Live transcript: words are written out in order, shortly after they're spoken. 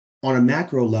On a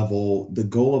macro level, the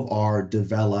goal of our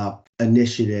Develop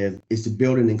initiative is to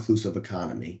build an inclusive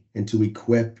economy and to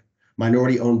equip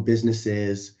minority-owned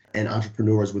businesses and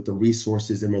entrepreneurs with the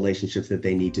resources and relationships that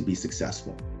they need to be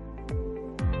successful.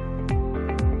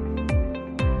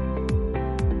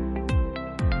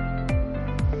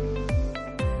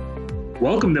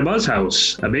 Welcome to Buzz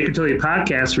House, a Baker Tilly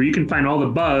podcast where you can find all the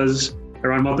buzz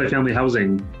around multifamily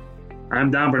housing. I'm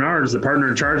Don Bernards, the partner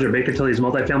in charge of Baker Tilly's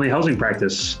multifamily housing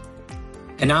practice.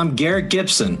 And I'm Garrett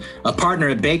Gibson, a partner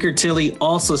at Baker Tilly,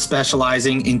 also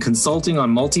specializing in consulting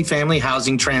on multifamily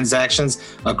housing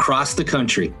transactions across the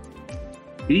country.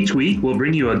 Each week, we'll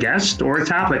bring you a guest or a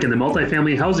topic in the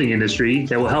multifamily housing industry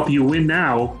that will help you win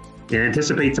now and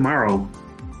anticipate tomorrow.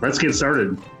 Let's get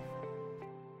started.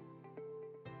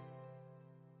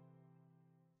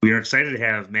 We are excited to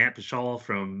have Matt Pichal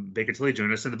from Baker Tilly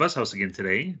join us in the Buzz House again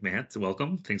today. Matt,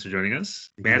 welcome. Thanks for joining us.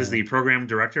 Matt is the program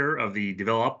director of the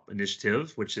Develop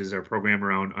Initiative, which is our program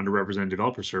around underrepresented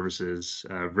developer services.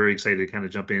 Very excited to kind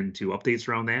of jump into updates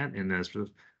around that and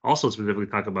also specifically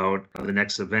talk about the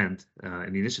next event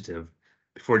in the initiative.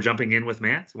 Before jumping in with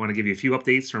Matt, I want to give you a few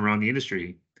updates from around the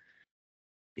industry.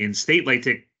 In state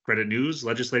LIHTC credit news,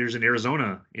 legislators in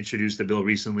Arizona introduced a bill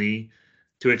recently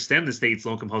to extend the state's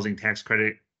low-income housing tax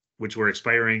credit, which were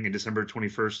expiring in December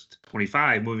 21st,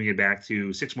 25, moving it back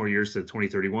to 6 more years to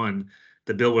 2031.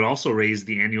 The bill would also raise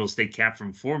the annual state cap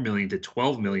from $4 million to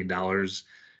 $12 million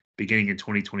beginning in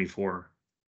 2024.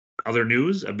 Other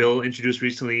news, a bill introduced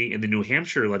recently in the New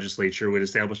Hampshire legislature would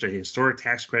establish a historic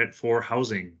tax credit for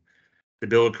housing. The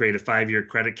bill would create a 5-year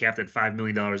credit capped at $5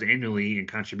 million annually in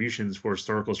contributions for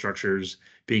historical structures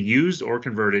being used or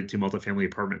converted to multifamily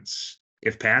apartments.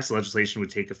 If passed, legislation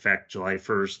would take effect July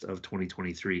 1st of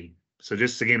 2023. So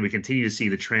just again, we continue to see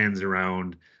the trends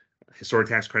around historic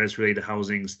tax credits related to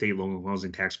housing, state low-income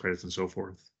housing tax credits, and so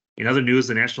forth. In other news,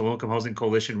 the National Low-Income Housing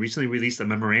Coalition recently released a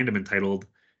memorandum entitled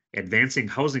Advancing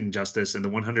Housing Justice in the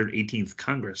 118th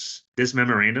Congress. This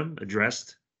memorandum,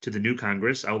 addressed to the new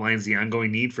Congress, outlines the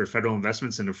ongoing need for federal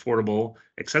investments in affordable,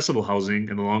 accessible housing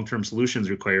and the long-term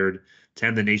solutions required to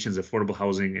end the nation's affordable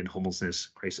housing and homelessness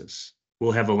crisis.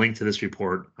 We'll have a link to this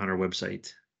report on our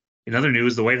website. In other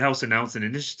news, the White House announced an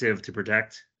initiative to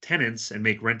protect tenants and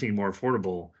make renting more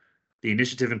affordable. The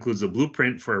initiative includes a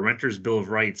blueprint for a renter's bill of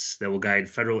rights that will guide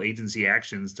federal agency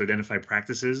actions to identify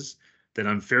practices that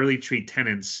unfairly treat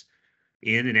tenants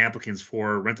in and applicants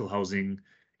for rental housing,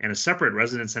 and a separate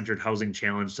resident-centered housing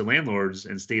challenge to landlords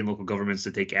and state and local governments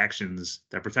to take actions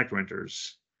that protect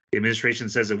renters. The administration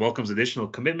says it welcomes additional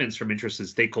commitments from interested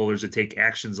stakeholders to take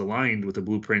actions aligned with the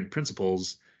blueprint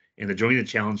principles and to join the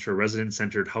challenge for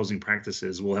resident-centered housing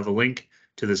practices. We'll have a link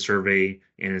to the survey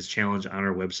and its challenge on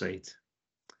our website.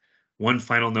 One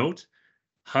final note,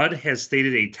 HUD has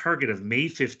stated a target of May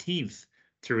 15th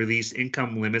to release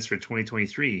income limits for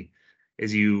 2023.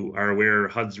 As you are aware,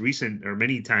 HUD's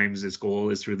many times its goal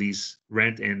is to release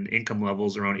rent and income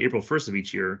levels around April 1st of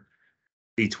each year.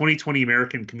 The 2020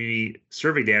 American Community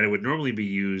Survey data would normally be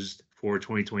used for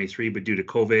 2023, but due to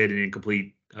COVID and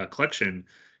incomplete collection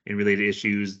and related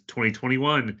issues,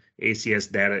 2021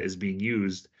 ACS data is being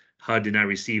used. HUD did not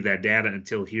receive that data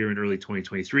until here in early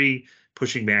 2023,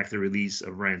 pushing back the release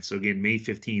of rent. So again, May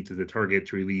 15th is the target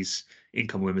to release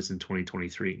income limits in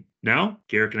 2023. Now,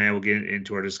 Garrett and I will get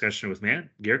into our discussion with Matt.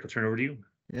 Garrett, I'll turn it over to you.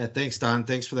 Yeah, thanks, Don.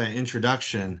 Thanks for that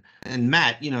introduction. And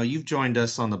Matt, you've joined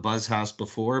us on the Buzz House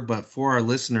before, but for our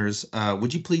listeners,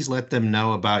 would you please let them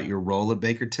know about your role at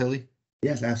Baker Tilly?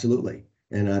 Yes, absolutely.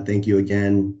 And thank you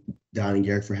again, Don and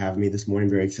Garrett, for having me this morning.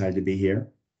 Very excited to be here.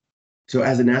 So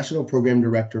as a National Program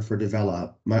Director for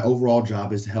Develop, my overall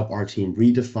job is to help our team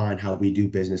redefine how we do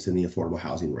business in the affordable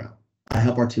housing realm. I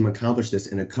help our team accomplish this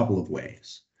in a couple of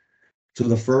ways. So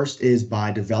the first is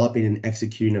by developing and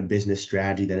executing a business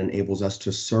strategy that enables us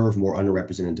to serve more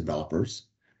underrepresented developers,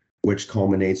 which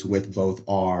culminates with both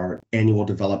our annual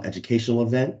Develop educational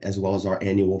event as well as our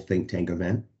annual think tank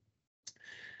event.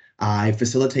 I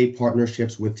facilitate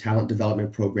partnerships with talent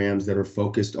development programs that are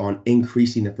focused on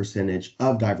increasing the percentage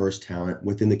of diverse talent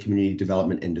within the community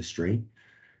development industry.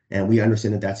 And we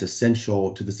understand that that's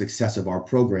essential to the success of our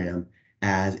program,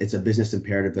 as it's a business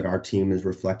imperative that our team is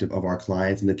reflective of our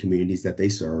clients and the communities that they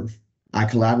serve. I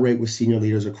collaborate with senior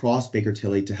leaders across Baker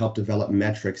Tilly to help develop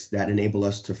metrics that enable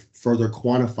us to further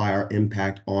quantify our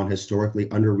impact on historically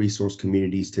under-resourced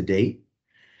communities to date,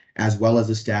 as well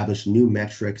as establish new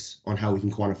metrics on how we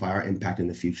can quantify our impact in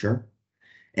the future.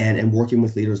 And working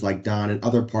with leaders like Don and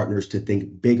other partners to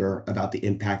think bigger about the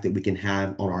impact that we can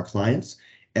have on our clients,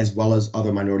 as well as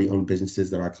other minority-owned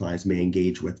businesses that our clients may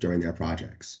engage with during their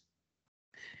projects.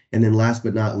 And then last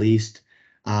but not least,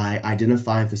 I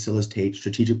identify and facilitate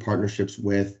strategic partnerships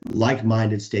with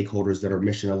like-minded stakeholders that are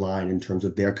mission aligned in terms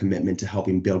of their commitment to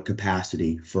helping build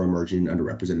capacity for emerging and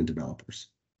underrepresented developers.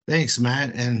 Thanks,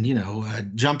 Matt. And,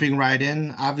 jumping right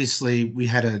in, obviously, we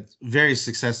had a very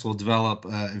successful develop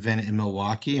event in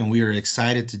Milwaukee, and we are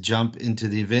excited to jump into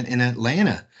the event in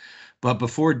Atlanta. But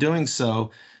before doing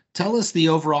so, tell us the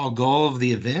overall goal of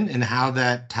the event and how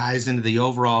that ties into the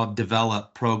overall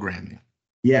develop programming.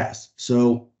 Yes.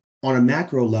 So on a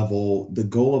macro level, the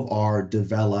goal of our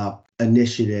develop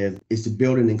initiative is to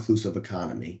build an inclusive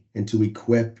economy and to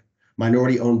equip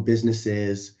minority-owned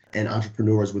businesses and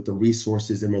entrepreneurs with the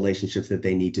resources and relationships that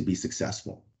they need to be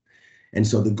successful. And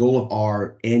so the goal of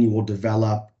our annual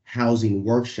Develop Housing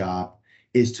Workshop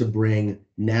is to bring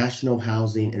national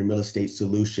housing and real estate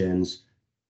solutions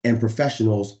and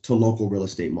professionals to local real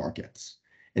estate markets.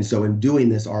 And so in doing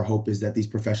this, our hope is that these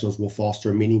professionals will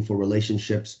foster meaningful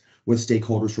relationships with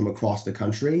stakeholders from across the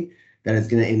country that is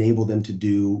going to enable them to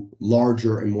do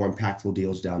larger and more impactful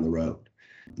deals down the road.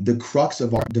 The crux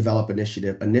of our Develop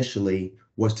initiative initially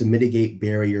was to mitigate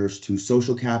barriers to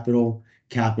social capital,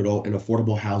 and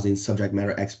affordable housing subject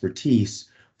matter expertise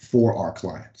for our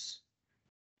clients.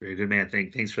 Very good, man.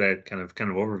 Thanks for that kind of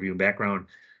overview and background.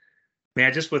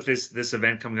 Man, just with this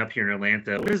event coming up here in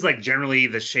Atlanta, what is like generally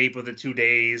the shape of the 2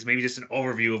 days? Maybe just an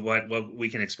overview of what we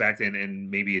can expect and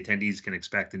maybe attendees can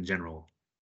expect in general.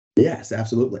 Yes,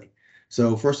 absolutely.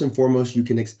 So first and foremost, you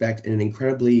can expect an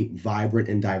incredibly vibrant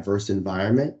and diverse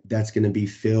environment that's going to be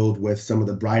filled with some of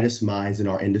the brightest minds in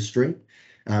our industry.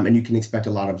 And you can expect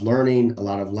a lot of learning, a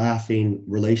lot of laughing,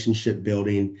 relationship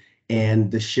building,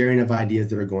 and the sharing of ideas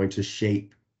that are going to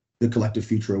shape the collective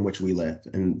future in which we live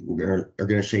and are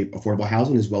going to shape affordable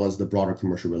housing as well as the broader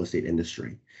commercial real estate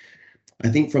industry. I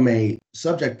think from a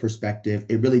subject perspective,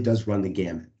 it really does run the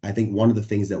gamut. I think one of the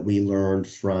things that we learned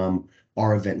from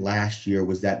our event last year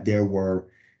was that there were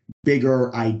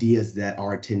bigger ideas that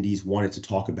our attendees wanted to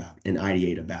talk about and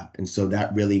ideate about. And so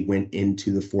that really went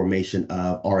into the formation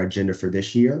of our agenda for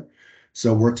this year.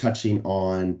 So we're touching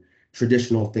on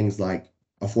traditional things like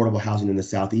affordable housing in the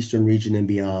Southeastern region and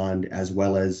beyond, as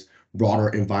well as broader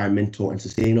environmental and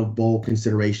sustainable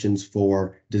considerations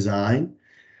for design.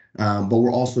 But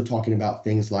we're also talking about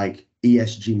things like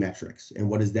ESG metrics and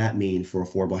what does that mean for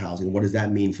affordable housing? What does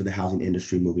that mean for the housing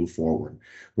industry moving forward?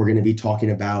 We're going to be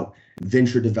talking about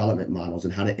venture development models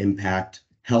and how to impact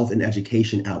health and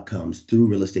education outcomes through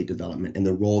real estate development and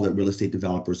the role that real estate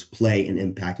developers play in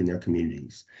impacting their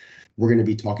communities. We're going to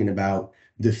be talking about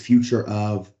the future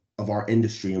of our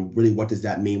industry and really what does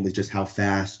that mean with just how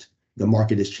fast the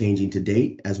market is changing to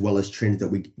date, as well as trends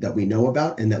that we know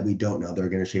about and that we don't know that are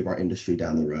going to shape our industry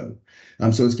down the road.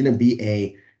 So it's going to be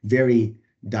a very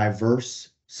diverse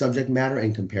subject matter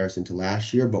in comparison to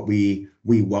last year, but we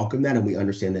welcome that and we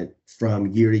understand that from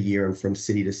year to year and from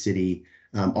city to city,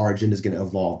 our agenda is going to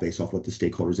evolve based off what the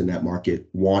stakeholders in that market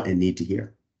want and need to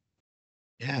hear.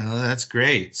 Yeah, that's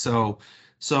great. So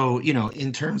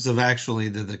in terms of actually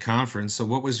the conference, so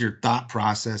what was your thought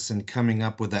process in coming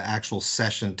up with the actual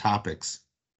session topics?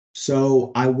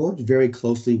 So I worked very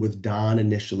closely with Don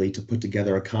initially to put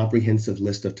together a comprehensive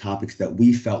list of topics that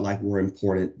we felt like were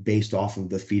important based off of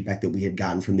the feedback that we had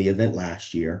gotten from the event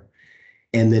last year,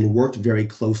 and then worked very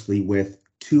closely with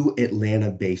two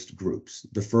Atlanta-based groups.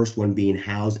 The first one being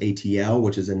House ATL,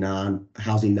 which is a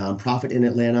housing nonprofit in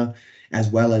Atlanta, as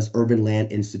well as Urban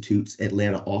Land Institute's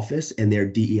Atlanta office and their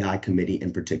DEI committee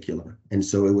in particular. And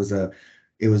so it was a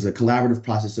collaborative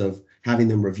process of having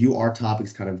them review our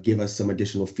topics, kind of give us some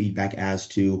additional feedback as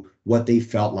to what they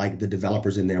felt like the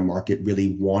developers in their market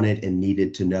really wanted and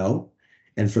needed to know.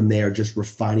 And from there, just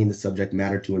refining the subject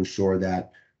matter to ensure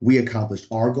that we accomplished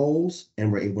our goals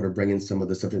and were able to bring in some of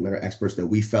the subject matter experts that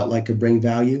we felt like could bring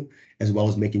value, as well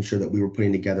as making sure that we were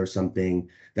putting together something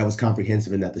that was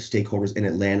comprehensive and that the stakeholders in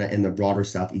Atlanta and the broader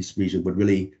Southeast region would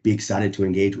really be excited to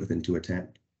engage with and to attend.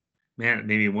 Man,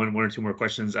 maybe one or two more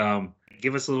questions.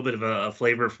 Give us a little bit of a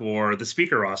flavor for the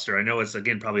speaker roster. I know it's,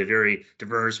 again, probably very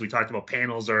diverse. We talked about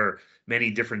panels or many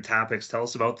different topics. Tell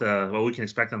us about what we can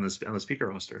expect on the speaker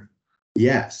roster.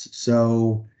 Yes.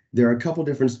 So there are a couple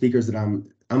different speakers that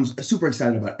I'm super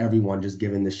excited about everyone, just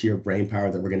given the sheer brain power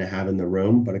that we're going to have in the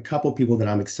room. But a couple people that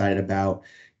I'm excited about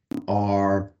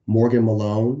are Morgan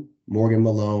Malone. Morgan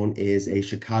Malone is a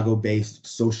Chicago-based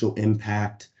social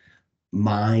impact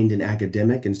mind and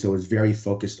academic, and so is very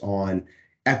focused on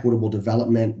equitable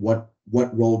development. What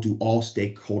role do all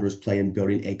stakeholders play in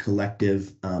building a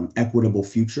collective equitable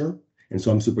future? And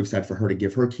so I'm super excited for her to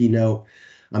give her keynote.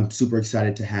 I'm super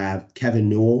excited to have Kevin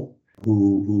Newell,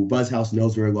 who Buzz House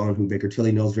knows very well and who Baker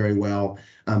Tilly knows very well,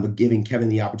 but giving Kevin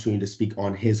the opportunity to speak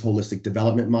on his holistic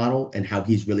development model and how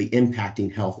he's really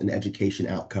impacting health and education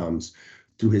outcomes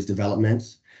through his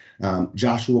developments.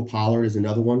 Joshua Pollard is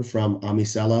another one from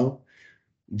Amicello.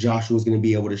 Joshua is going to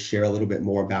be able to share a little bit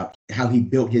more about how he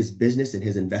built his business and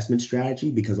his investment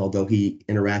strategy, because although he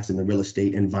interacts in the real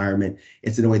estate environment,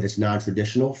 it's in a way that's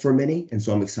non-traditional for many. And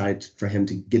so I'm excited for him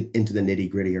to get into the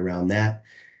nitty-gritty around that.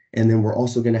 And then we're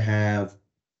also going to have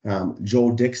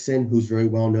Joel Dixon, who's very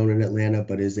well known in Atlanta,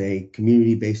 but is a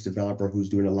community-based developer who's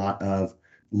doing a lot of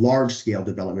large-scale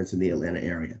developments in the Atlanta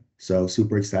area. So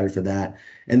super excited for that.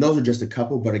 And those are just a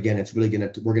couple, but again, it's really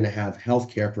we're going to have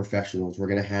healthcare professionals. We're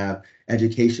going to have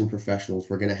education professionals.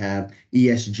 We're going to have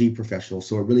ESG professionals.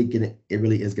 So it really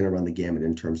is going to run the gamut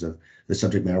in terms of the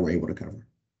subject matter we're able to cover.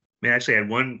 I actually had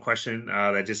one question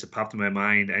that just popped in my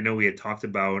mind. I know we had talked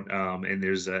about, and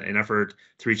there's an effort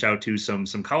to reach out to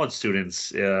some college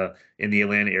students in the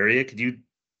Atlanta area. Could you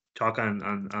talk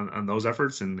on those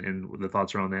efforts and the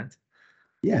thoughts around that?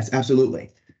 Yes, absolutely.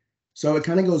 So it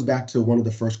kind of goes back to one of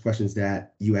the first questions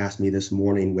that you asked me this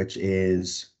morning, which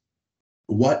is,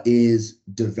 what is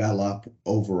Develop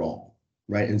overall,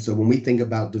 right? And so when we think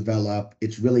about Develop,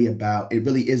 it really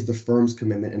is the firm's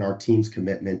commitment and our team's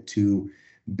commitment to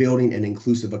building an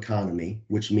inclusive economy,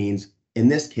 which means, in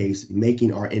this case,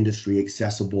 making our industry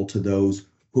accessible to those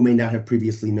who may not have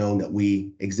previously known that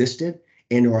we existed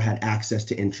and or had access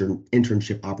to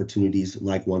internship opportunities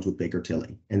like ones with Baker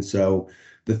Tilly. And so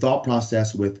the thought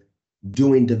process with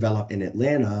doing Develop in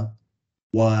Atlanta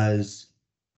was,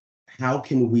 how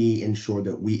can we ensure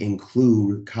that we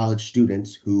include college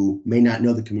students who may not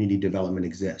know that community development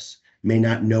exists, may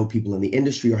not know people in the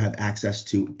industry or have access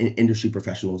to industry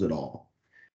professionals at all?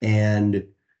 And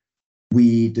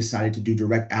we decided to do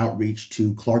direct outreach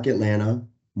to Clark Atlanta,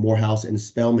 Morehouse, and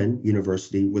Spelman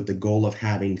University with the goal of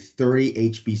having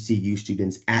 30 HBCU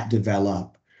students at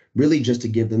Develop, really just to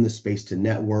give them the space to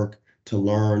network, to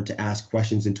learn, to ask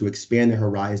questions, and to expand their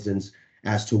horizons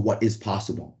as to what is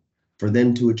possible for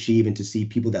them to achieve and to see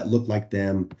people that look like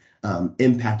them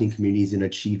impacting communities and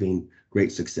achieving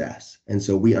great success. And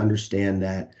so we understand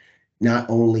that not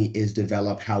only is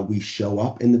Develop how we show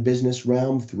up in the business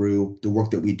realm through the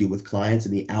work that we do with clients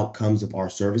and the outcomes of our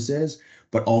services,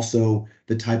 but also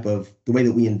the way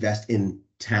that we invest in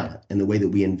talent and the way that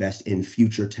we invest in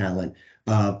future talent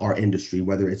of our industry,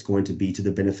 whether it's going to be to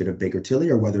the benefit of Baker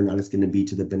Tilly or whether or not it's going to be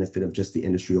to the benefit of just the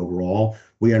industry overall.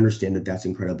 We understand that that's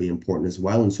incredibly important as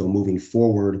well. And so moving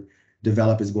forward,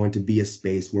 Develop is going to be a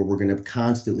space where we're going to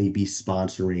constantly be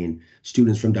sponsoring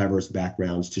students from diverse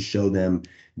backgrounds to show them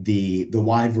the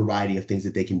wide variety of things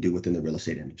that they can do within the real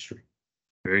estate industry.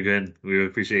 Very good. We really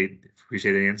appreciate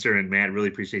the answer. And Matt, really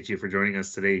appreciate you for joining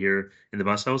us today here in the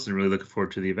Buzz House, and really looking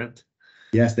forward to the event.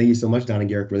 Yes, thank you so much, Don and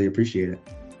Garrick. Really appreciate it.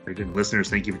 Very good. Listeners,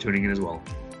 thank you for tuning in as well.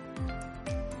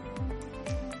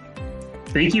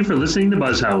 Thank you for listening to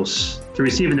Buzz House. To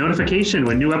receive a notification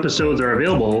when new episodes are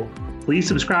available, please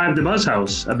subscribe to Buzz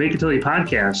House, a Baker Tilly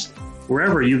podcast,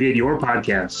 wherever you get your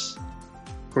podcasts.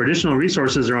 For additional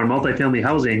resources around multifamily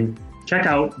housing, check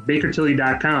out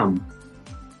bakertilly.com.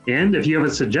 And if you have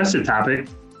a suggested topic,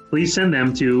 please send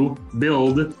them to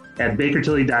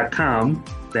build@bakertilly.com.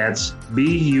 That's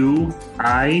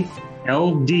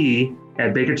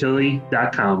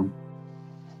BUILD@bakertilly.com.